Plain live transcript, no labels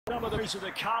Some of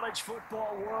the college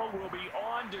football world will be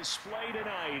on display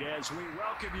tonight as we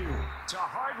welcome you to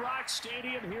Hard Rock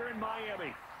Stadium here in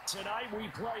Miami. Tonight we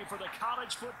play for the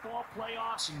College Football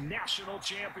Playoffs National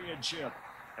Championship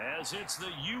as it's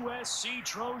the USC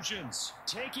Trojans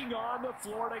taking on the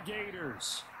Florida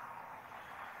Gators.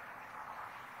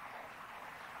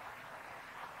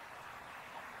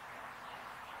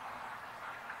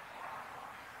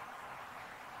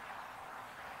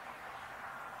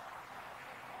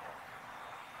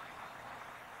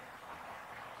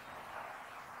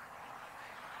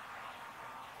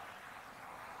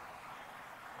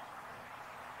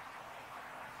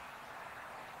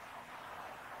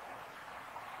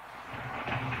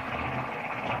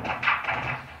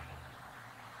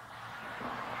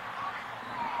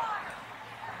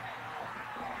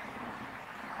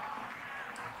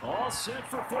 All set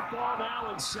for football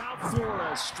now in South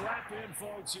Florida. Strap in,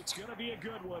 folks. It's going to be a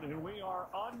good one. And we are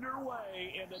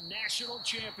underway in the national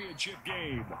championship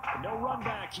game. No run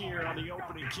back here on the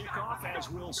opening kickoff as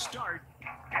we'll start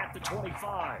at the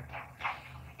 25.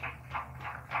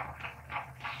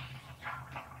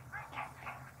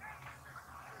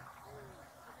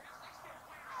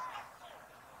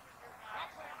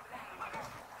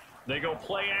 They go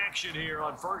play action here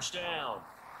on first down.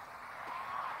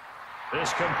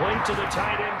 This complete to the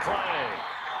tight end Clay.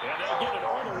 And they'll get it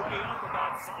all the way up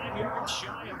about 5 yards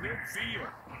shy of midfield.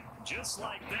 Just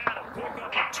like that, a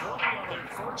pickup of 20 on their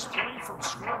first play from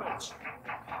scrimmage.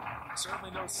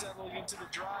 Certainly no settling into the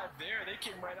drive there. They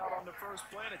came right out on the first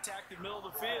play and attacked the middle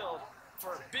of the field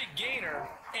for a big gainer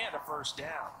and a first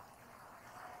down.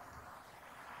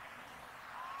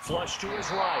 Flush to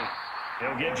his right.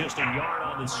 He'll get just a yard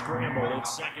on the scramble.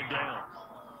 It's second down.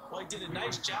 Well, he did a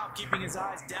nice job keeping his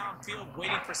eyes downfield,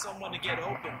 waiting for someone to get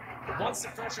open. But once the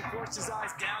pressure forced his eyes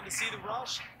down to see the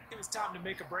rush, it was time to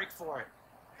make a break for it.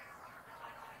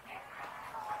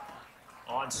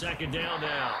 On second down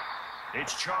now,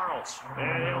 it's Charles.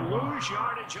 And he'll lose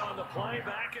yardage on the play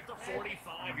back at the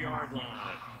 45-yard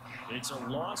line. It's a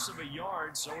loss of a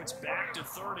yard, so it's back to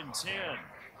 3rd and 10.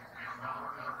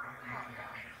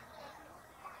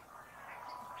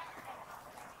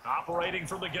 Operating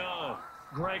from the gun.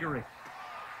 Gregory.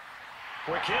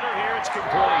 Quick hitter here, it's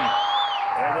complete.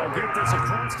 And they'll get this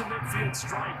across the midfield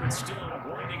stripe, but still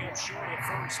winding up short of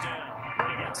first down.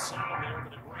 They get 7 there,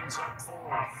 but it brings up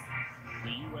 4th. The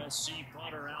USC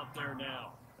punter out there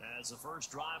now. As the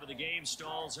first drive of the game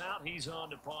stalls out, he's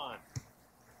on to punt.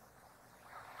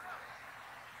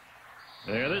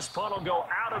 There, this punt will go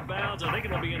out of bounds. I think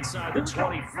it'll be inside the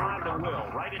 25, and it will.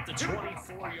 Right at the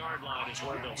 24-yard line is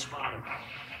where they'll spot it.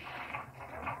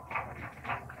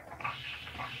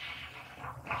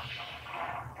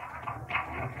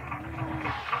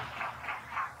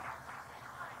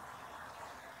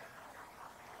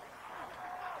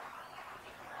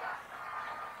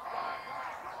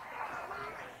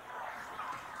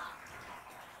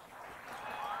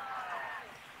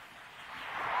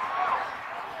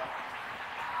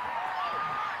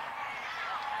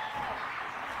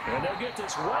 And they'll get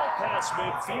this well past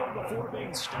midfield before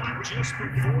being stopped just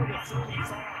before the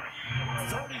 35.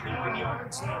 39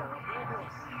 yards there.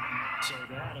 So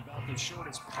that about the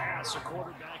shortest pass a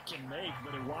quarterback can make,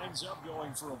 but it winds up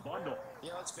going for a bundle.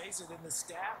 Yeah, let's face it, in the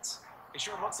stats, it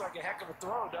sure looks like a heck of a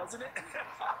throw, doesn't it?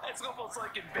 It's almost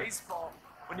like in baseball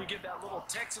when you get that little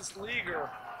Texas leaguer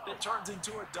that turns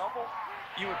into a double.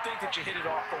 You would think that you hit it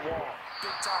off the wall.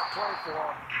 Big time play for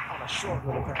him on a short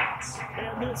little pass.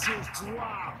 And this is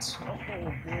dropped. Oh,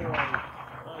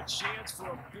 boy. A chance for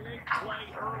a big play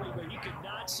early, but he could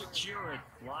not secure it.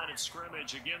 Line of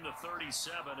scrimmage, again, the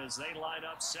 37 as they line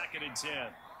up 2nd and 10.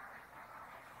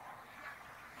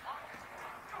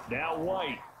 Now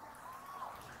White.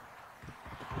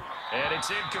 And it's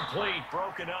incomplete,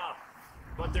 broken up.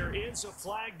 But there is a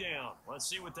flag down. Let's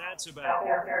see what that's about.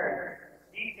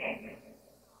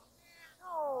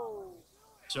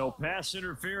 So pass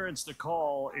interference, the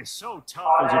call is so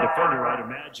tough as a defender, I'd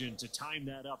imagine, to time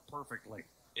that up perfectly.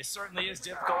 It certainly is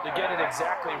difficult to get it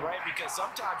exactly right because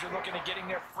sometimes you're looking at getting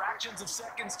there fractions of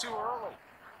seconds too early.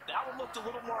 That one looked a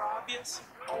little more obvious.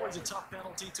 Always a tough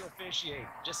penalty to officiate.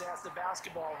 Just ask the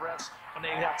basketball refs when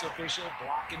they have to officiate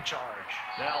block and charge.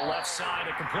 Now left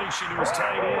side, a completion to his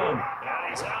tight end. And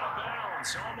he's out of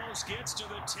bounds, almost gets to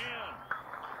the 10.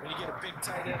 When you get a big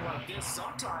tight end like this,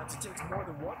 sometimes it takes more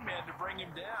than one man to bring him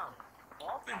down.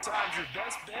 Oftentimes, your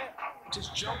best bet,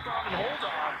 just jump on and hold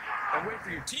on and wait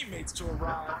for your teammates to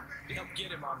arrive to help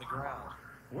get him on the ground.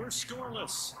 We're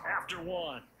scoreless after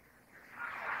 1.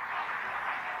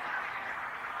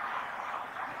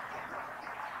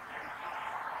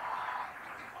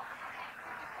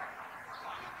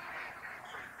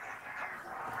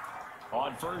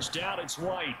 On first down, it's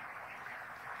White.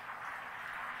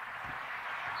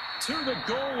 To the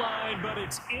goal line, but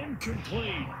it's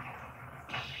incomplete.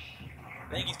 I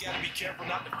think he's got to be careful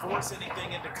not to force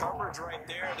anything into coverage right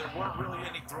there. There weren't really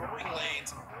any throwing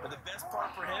lanes. But the best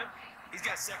part for him, he's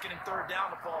got second and third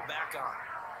down to fall back on.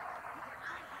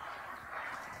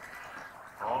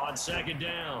 On second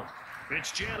down,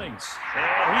 it's Jennings.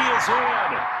 And he is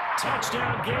in.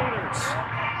 Touchdown Gators.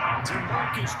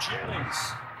 DeMarcus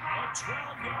Jennings. A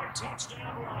 12-yard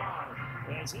touchdown run.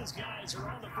 As his guys are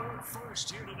on the board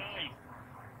first here tonight.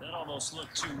 That almost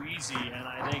looked too easy, and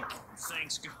I think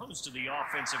thanks goes to the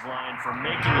offensive line for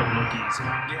making it look easy.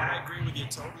 Yeah, I agree with you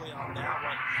totally on that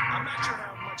one. I'm not sure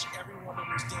how much everyone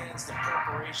understands the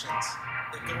preparations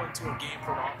that go into a game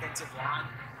for an offensive line,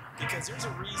 because there's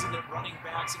a reason that running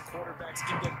backs and quarterbacks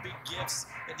give them big gifts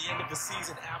at the end of the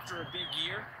season after a big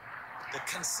year. The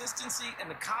consistency and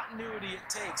the continuity it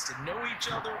takes to know each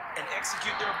other and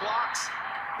execute their blocks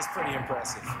is pretty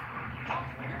impressive.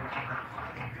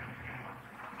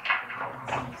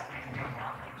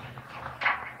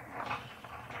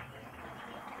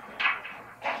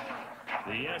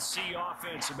 The SC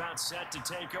offense about set to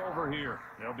take over here.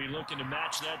 They'll be looking to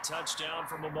match that touchdown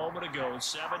from a moment ago.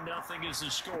 7-0 is the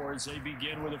score as they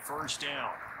begin with a first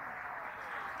down.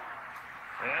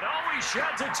 And he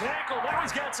sheds a tackle. Now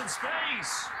he's got some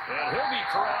space. And he'll be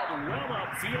corralled well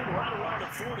upfield right around the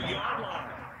 40-yard line.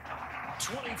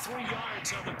 23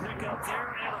 yards on the pickup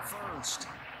there and a first.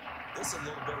 This is a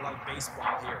little bit like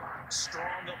baseball here.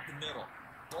 Strong up the middle.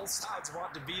 Both sides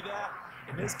want to be that.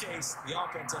 In this case, the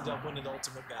offense ends up winning the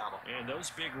ultimate battle. And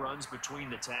those big runs between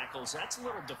the tackles, that's a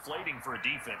little deflating for a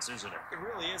defense, isn't it? It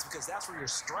really is, because that's where your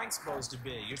strength's supposed to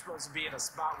be. You're supposed to be in a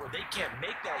spot where they can't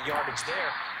make that yardage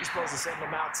there. You're supposed to send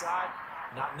them outside.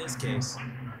 Not in this case.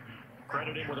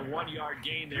 Credit him with a 1-yard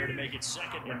gain there to make it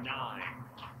 2nd and 9.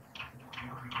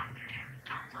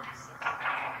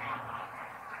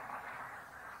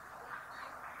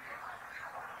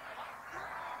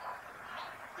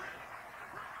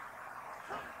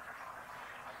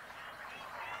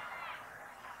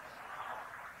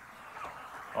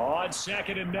 On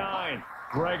 2nd and 9,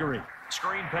 Gregory.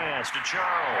 Screen pass to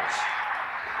Charles.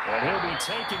 And he'll be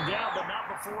taken down, but not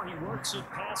before he works it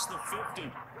past the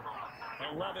 50.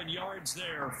 11 yards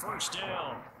there, first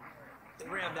down. They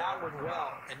ran that one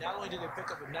well, and not only did they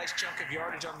pick up a nice chunk of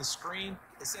yardage on the screen,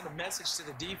 they sent a message to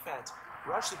the defense.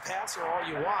 Rush the passer all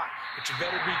you want, but you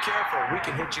better be careful. We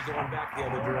can hit you going back the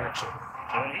other direction.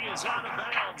 And he is out of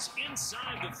bounds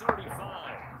inside the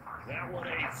 35. That one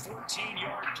a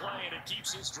 14-yard play, and it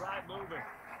keeps his drive moving.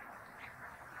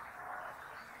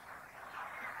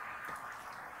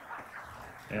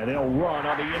 And they'll run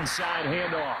on the inside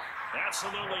handoff.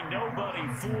 Absolutely nobody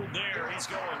fooled there. He's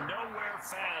going nowhere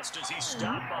fast as he's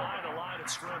stopped behind the line of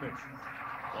scrimmage.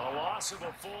 A loss of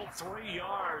a full 3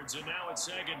 yards, and now it's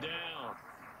 2nd down.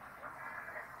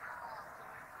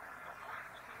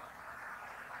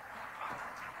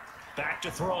 Back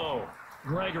to throw.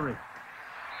 Gregory.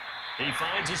 He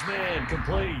finds his man,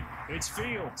 complete. It's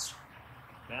Fields.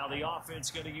 Now the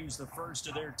offense going to use the first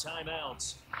of their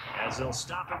timeouts as they'll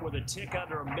stop it with a tick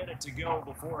under a minute to go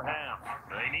before half.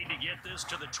 They need to get this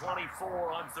to the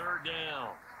 24 on 3rd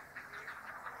down.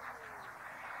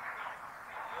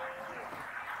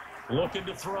 Looking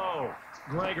to throw.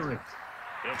 Gregory.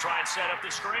 He'll try and set up the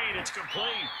screen. It's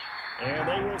complete. And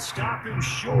they will stop him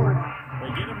short. They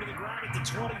get him to the ground at the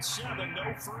 27.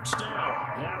 No first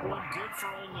down. That one good for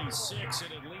only 6,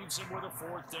 and it leaves him with a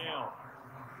 4th down.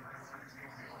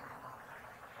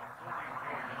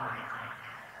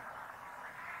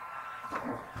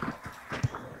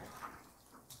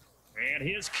 And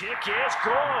his kick is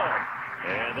good.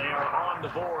 And they are on the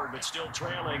board, but still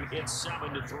trailing. It's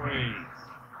 7-3.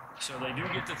 So they do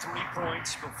get the 3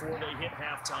 points before they hit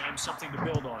halftime. Something to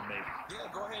build on, maybe. Yeah,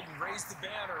 go ahead and raise the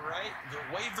banner, right?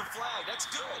 Wave the flag. That's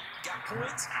good. Got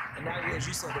points. And now, as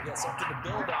you said, they got something to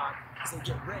build on as they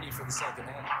get ready for the second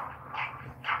half.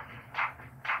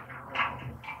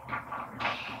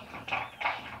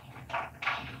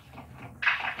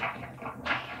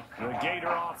 The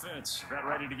Gator offense about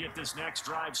ready to get this next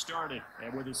drive started.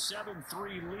 And with a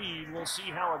 7-3 lead, we'll see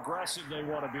how aggressive they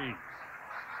want to be.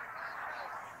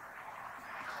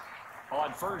 On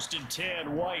 1st and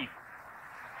 10, White.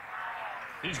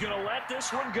 He's going to let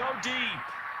this one go deep.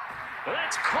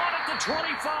 That's caught at the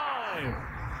 25.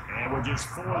 And with just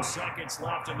 4 seconds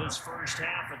left in this first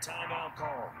half, a timeout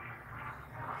call.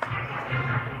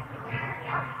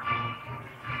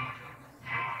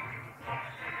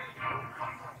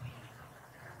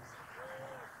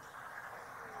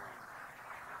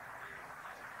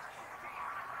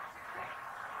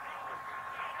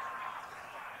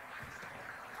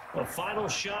 A final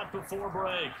shot before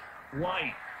break.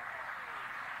 White.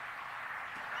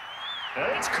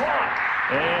 And it's caught.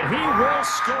 And he will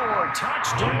score.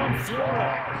 Touchdown,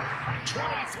 Florida.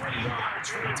 23 yards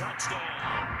for the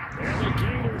touchdown. And the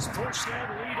Gators push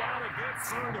that lead out a bit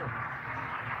further.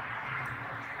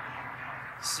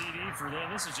 CD for them.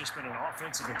 This has just been an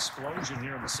offensive explosion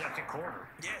here in the second quarter.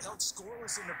 Yeah, held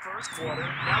scoreless in the first quarter.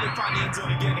 Now they find the end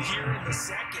zone again here in the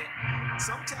second.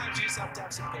 Sometimes you just have to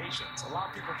have some patience. A lot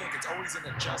of people think it's always an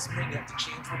adjustment. You have to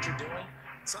change what you're doing.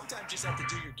 Sometimes you just have to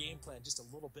do your game plan just a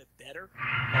little bit better.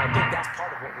 And I think that's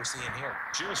part of what we're seeing here.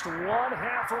 Just one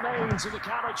half remains in the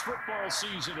college football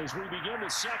season as we begin the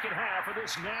second half of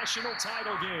this national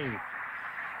title game.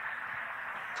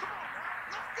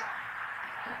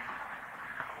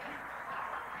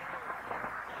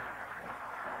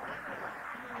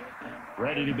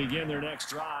 Ready to begin their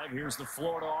next drive. Here's the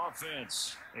Florida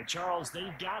offense. And Charles,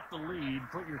 they've got the lead.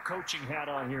 Put your coaching hat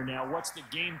on here now. What's the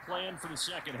game plan for the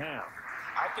second half?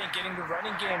 I think getting the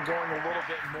running game going a little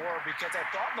bit more, because I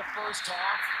thought in the first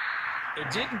half it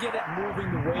didn't get it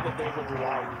moving the way that they would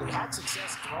like. They had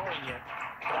success throwing it,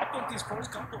 but I think these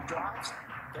first couple of drives,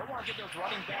 they want to get those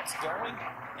running backs going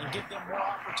and give them more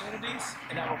opportunities,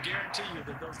 and I will guarantee you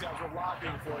that those guys were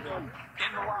lobbying for them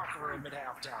in the locker room at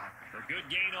halftime. A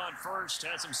good gain on first,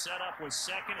 has him set up with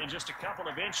second and just a couple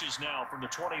of inches now from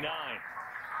the 29.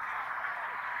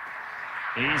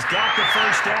 He's got the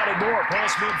first down and more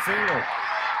past midfield.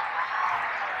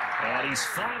 And he's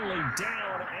finally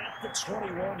down at the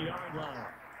 21-yard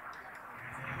line.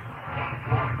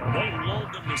 They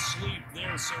lulled him to sleep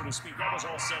there, so to speak. That was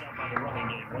all set up by the running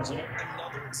game, wasn't it?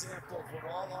 Another example of what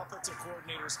all offensive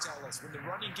coordinators tell us. When the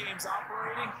running game's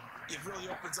operating, it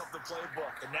really opens up the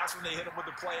playbook. And that's when they hit him with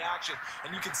the play action.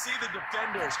 And you can see the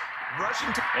defenders rushing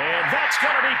to... And that's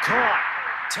going to be caught.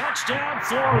 Touchdown,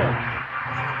 Florida.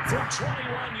 From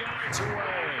 21 yards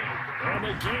away. And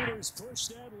the Gators push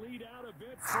that lead out a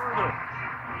bit further.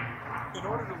 In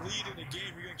order to lead in a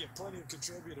game, you're going to get plenty of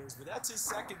contributors. But that's his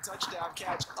second touchdown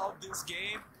catch of this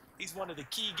game. He's one of the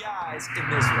key guys in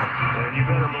this one. And you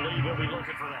better believe he'll be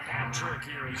looking for the hat trick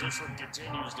here as this one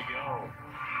continues to go.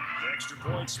 The extra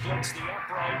point splits the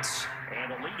uprights.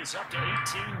 And the lead is up to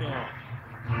 18 now.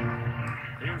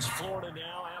 Here's Florida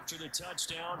now after the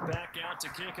touchdown. Back out to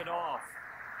kick it off.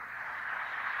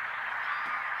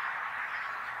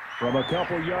 From a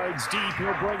couple yards deep,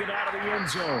 he'll bring it out of the end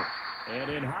zone.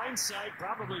 And in hindsight,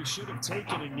 probably should have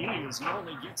taken a knee as he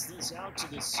only gets this out to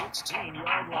the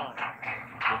 16-yard line.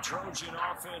 The Trojan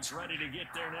offense ready to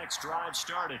get their next drive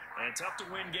started. And tough to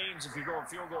win games if you're going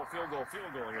field goal, field goal,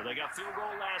 field goal here. They got field goal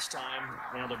last time.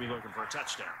 Now they'll be looking for a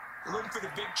touchdown. Looking for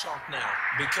the big chunk now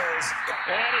because...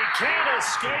 And he can't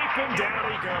escape, and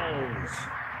down he goes.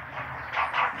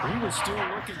 He was still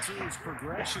looking through his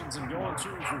progressions and going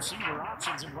through his receiver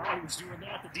options, and while he was doing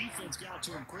that, the defense got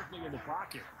to him quickly in the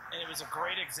pocket. And it was a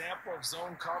great example of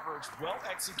zone coverage, well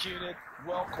executed,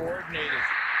 well coordinated.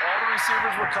 All the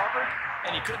receivers were covered,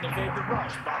 and he couldn't evade the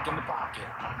rush back in the pocket.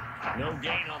 No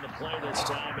gain on the play this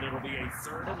time, and it'll be a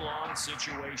 3rd and long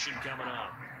situation coming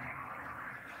up.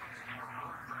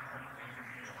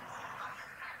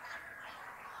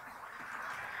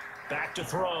 Back to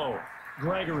throw.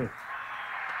 Gregory.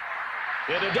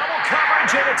 Into double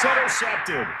coverage, and it's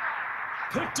intercepted.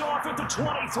 Picked off at the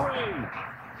 23.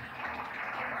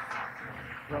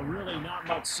 Well, really not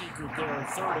much secret there.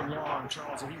 3rd and long,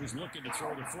 Charles, and he was looking to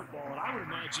throw the football. And I would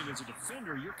imagine as a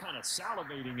defender, you're kind of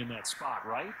salivating in that spot,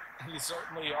 right? You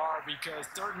certainly are, because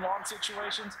 3rd and long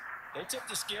situations, they tip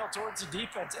the scale towards the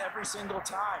defense every single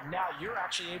time. Now you're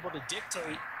actually able to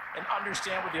dictate and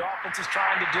understand what the offense is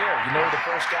trying to do. You know where the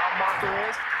first down marker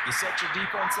is. You set your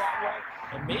defense that way.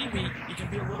 And maybe you can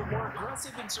be a little more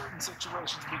aggressive in certain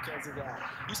situations because of that.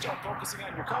 You start focusing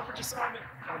on your coverage assignment,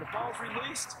 and when the ball's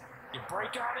released, you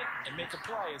break on it and make a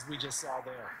play, as we just saw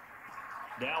there.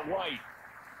 Now White.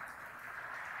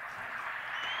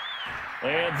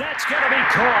 And that's going to be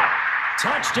caught.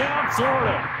 Touchdown,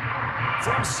 Florida.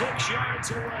 From 6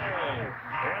 yards away.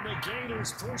 And the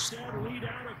Gators push that lead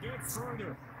out a bit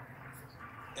further.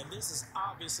 And this is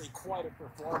obviously quite a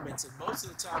performance. And most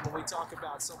of the time when we talk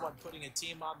about someone putting a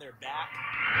team on their back,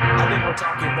 I think we're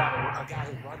talking about a guy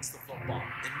who runs the football.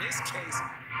 In this case,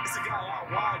 it's a guy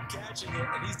out wide catching it,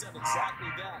 and he's done exactly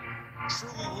that.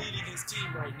 Truly leading his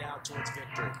team right now towards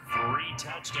victory. 3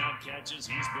 touchdown catches.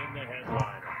 He's been the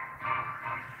headliner.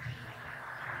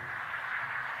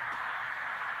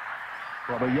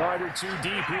 From a yard or 2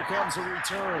 deep, here comes a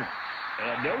return.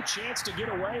 And no chance to get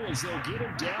away as they get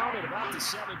him down at about the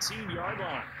 17-yard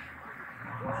line.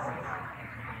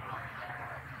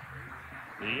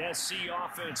 The SC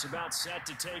offense about set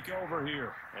to take over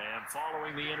here. And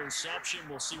following the interception,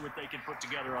 we'll see what they can put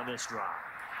together on this drive.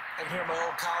 I can hear my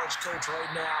old college coach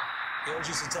right now. He always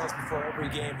used to tell us before every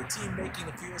game, the team making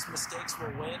the fewest mistakes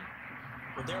will win.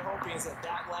 What they're hoping is that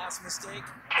that last mistake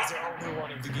is their only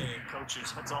one of the game.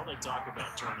 Coaches, that's all they talk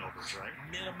about, turnovers, right?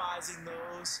 Minimizing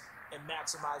those and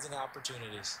maximizing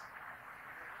opportunities.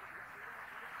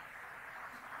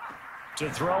 To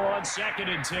throw on 2nd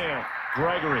and 10.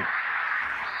 Gregory.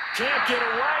 Can't get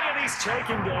away, and he's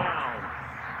taken down.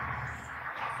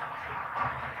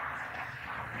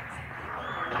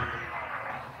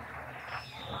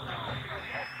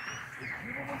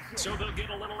 So they'll get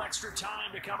a little extra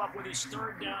time to come up with his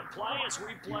 3rd down play as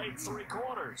we played 3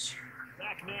 quarters.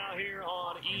 Back now here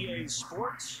on EA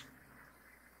Sports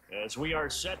as we are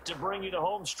set to bring you the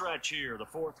home stretch here, the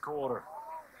 4th quarter.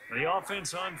 The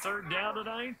offense on 3rd down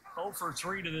tonight, 0 for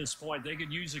 3 to this point. They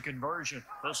could use a conversion.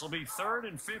 This will be 3rd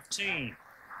and 15.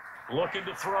 Looking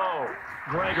to throw.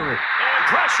 Gregory. And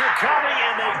pressure coming,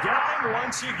 and they got him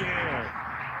once again.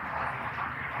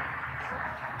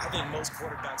 I think most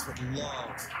quarterbacks would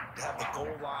love to have the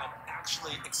goal line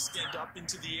actually extend up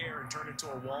into the air and turn into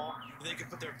a wall, and they can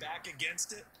put their back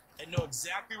against it and know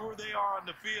exactly where they are on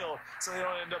the field so they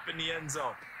don't end up in the end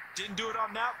zone. Didn't do it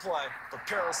on that play, but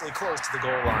perilously close to the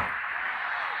goal line.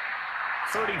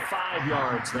 35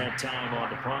 yards that time on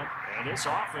the punt. And this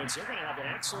offense, they're going to have an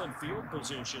excellent field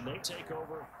position. They take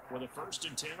over with a 1st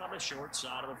and 10 on the short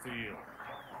side of the field.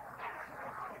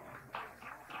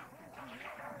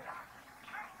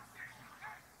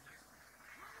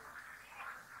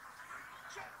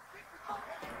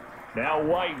 Now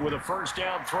White with a 1st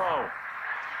down throw.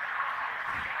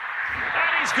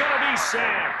 And he's going to be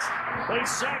sacked. They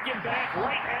sack him back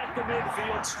right at the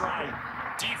midfield stripe.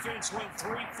 Defense went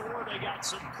 3-4. They got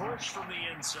some push from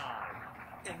the inside.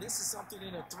 And this is something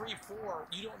in a 3-4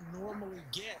 you don't normally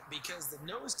get because the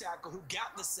nose tackle who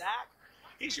got the sack,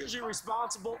 he's usually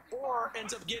responsible or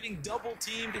ends up getting double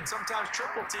teamed and sometimes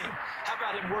triple teamed. How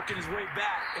about him working his way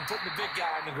back and putting the big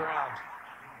guy on the ground?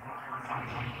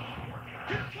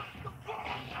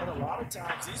 And a lot of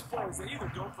times these plays, they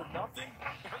either go for nothing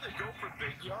or they go for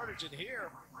big yardage. And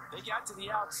here, they got to the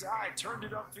outside, turned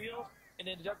it upfield, and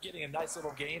ended up getting a nice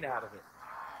little gain out of it.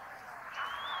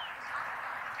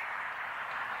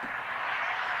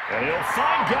 And he'll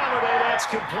find Galladay. That's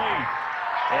complete.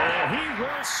 And he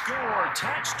will score.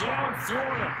 Touchdown,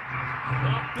 Florida.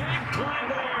 A big play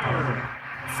there.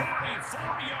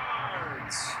 44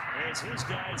 yards. As his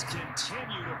guys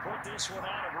continue to put this one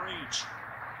out of reach.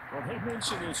 Well, they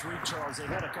mentioned this week, Charles. They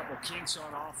had a couple kinks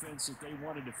on offense that they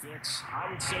wanted to fix. I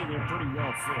would say they're pretty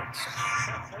well fixed.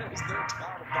 There's no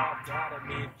doubt about that. I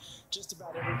mean, just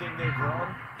about everything they've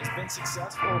run has been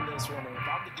successful in this one. And if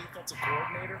I'm the defensive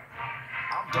coordinator,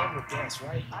 I'm done with this,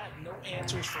 right? I have no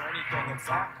answers for anything. In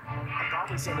fact, I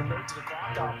probably send a note to the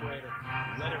clock operator.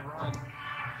 Let it run.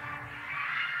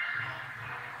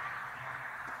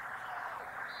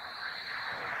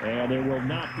 And there will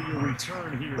not be a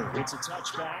return here. It's a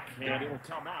touchback, and it'll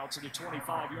come out to the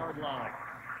 25-yard line.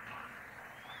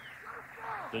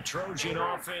 The Trojan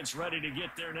offense ready to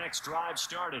get their next drive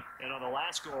started. And on the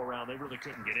last go-around, they really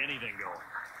couldn't get anything going.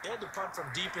 They had to punt from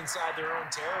deep inside their own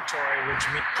territory, which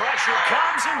means pressure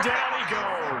comes, and down he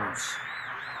goes.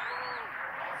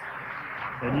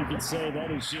 And you can say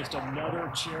that is just another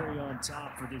cherry on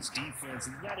top for this defense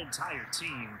and that entire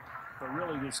team. But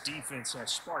really, this defense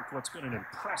has sparked what's been an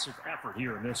impressive effort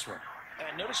here in this one.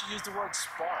 And notice you used the word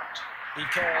sparked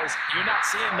because you're not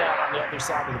seeing that on the other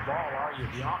side of the ball, are you?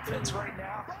 The offense right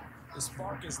now, the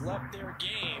spark has left their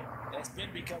game. That's been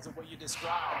because of what you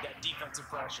described, that defensive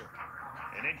pressure.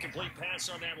 An incomplete pass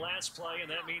on that last play,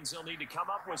 and that means they'll need to come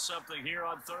up with something here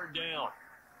on 3rd down.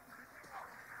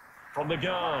 From the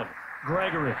gun,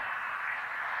 Gregory.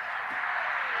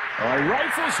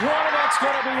 Rifles one, and that's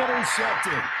going to be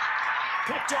intercepted.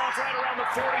 Picked off right around the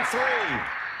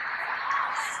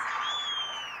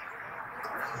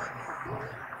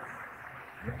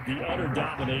 43. The utter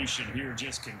domination here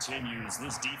just continues.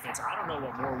 This defense, I don't know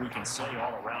what more we can say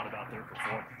all around about their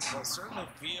performance. Well, it certainly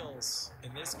feels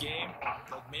in this game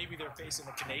like maybe they're facing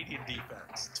a Canadian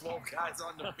defense. 12 guys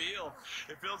on the field.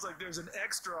 It feels like there's an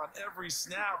extra on every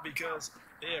snap because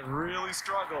they have really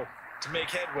struggled to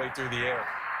make headway through the air.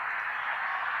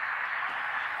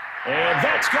 And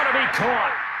that's going to be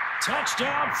caught.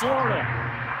 Touchdown, Florida.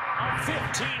 A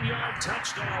 15-yard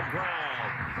touchdown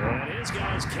grab. And his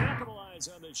guys capitalize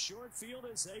on the short field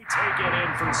as they take it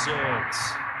in for 6.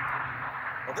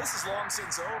 Well, this is long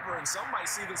since over, and some might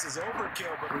see this as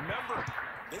overkill, but remember,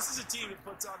 This is a team that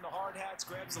puts on the hard hats,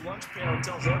 grabs the lunch pail, and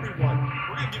tells everyone,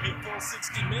 we're going to give you a full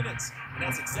 60 minutes. And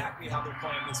that's exactly how they're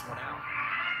playing this one out.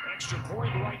 Extra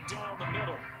point right down the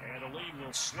middle. And the lead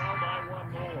will swell by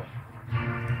one more.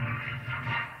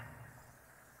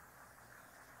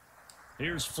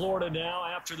 Here's Florida now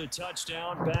after the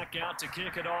touchdown, back out to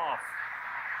kick it off.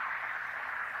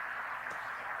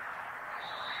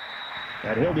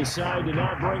 And he'll decide to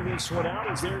not bring this one out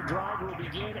as their drive will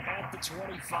begin at the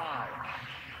 25.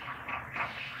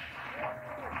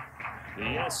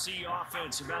 The SC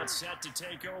offense about set to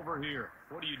take over here.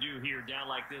 What do you do here down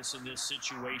like this in this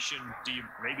situation? Do you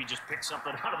maybe just pick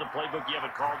something out of the playbook you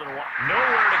haven't called in a while?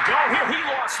 Nowhere to go. Here he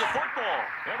lost the football.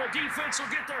 And the defense will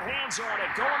get their hands on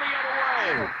it. Going the other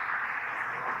way.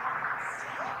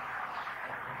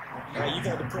 Now, you've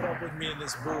had to put up with me in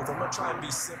this booth. I'm going to try and be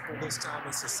simple this time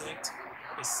and succinct.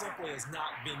 It simply has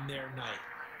not been their night.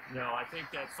 No, I think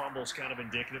that fumble's kind of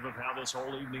indicative of how this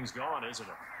whole evening's gone, isn't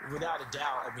it? Without a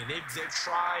doubt. I mean, they've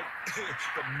tried,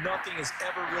 but nothing has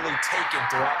ever really taken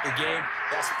throughout the game.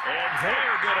 And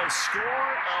they're going to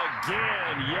score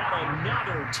again. Yet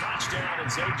another touchdown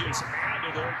as they just add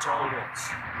to their totals.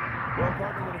 Well,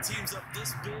 partner, when a team's up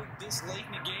this big, this late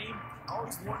in the game, I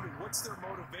always wonder what's their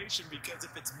motivation, because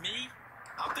if it's me,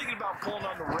 I'm thinking about pulling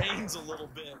on the reins a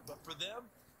little bit. But for them,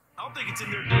 I don't think it's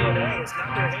in their DNA. It's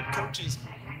not their head coach's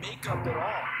makeup at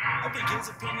all. I think his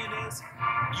opinion is,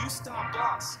 you stop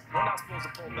us. We're not supposed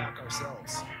to pull back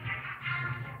ourselves.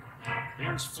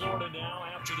 Here's Florida now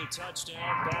after the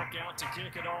touchdown, back out to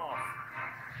kick it off.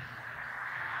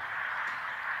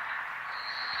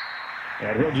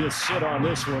 And he'll just sit on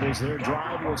this one as their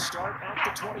drive will start at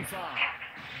the 25.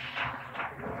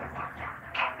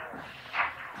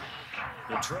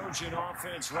 The Trojan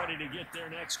offense ready to get their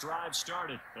next drive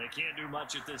started. They can't do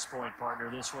much at this point, partner.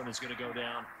 This one is going to go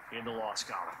down in the loss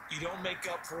column. You don't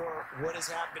make up for what has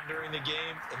happened during the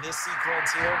game in this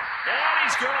sequence here. And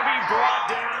he's going to be brought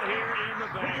down here in the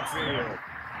backfield.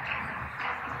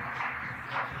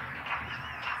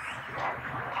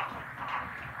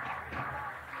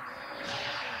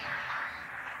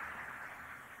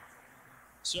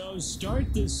 So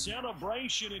start the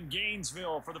celebration in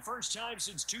Gainesville. For the first time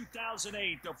since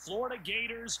 2008, the Florida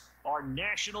Gators are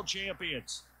national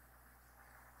champions.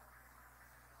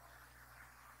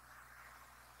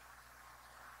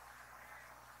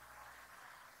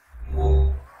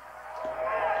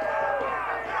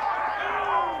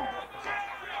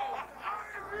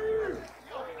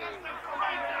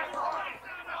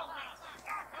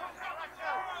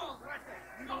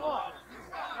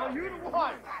 You're the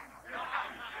one.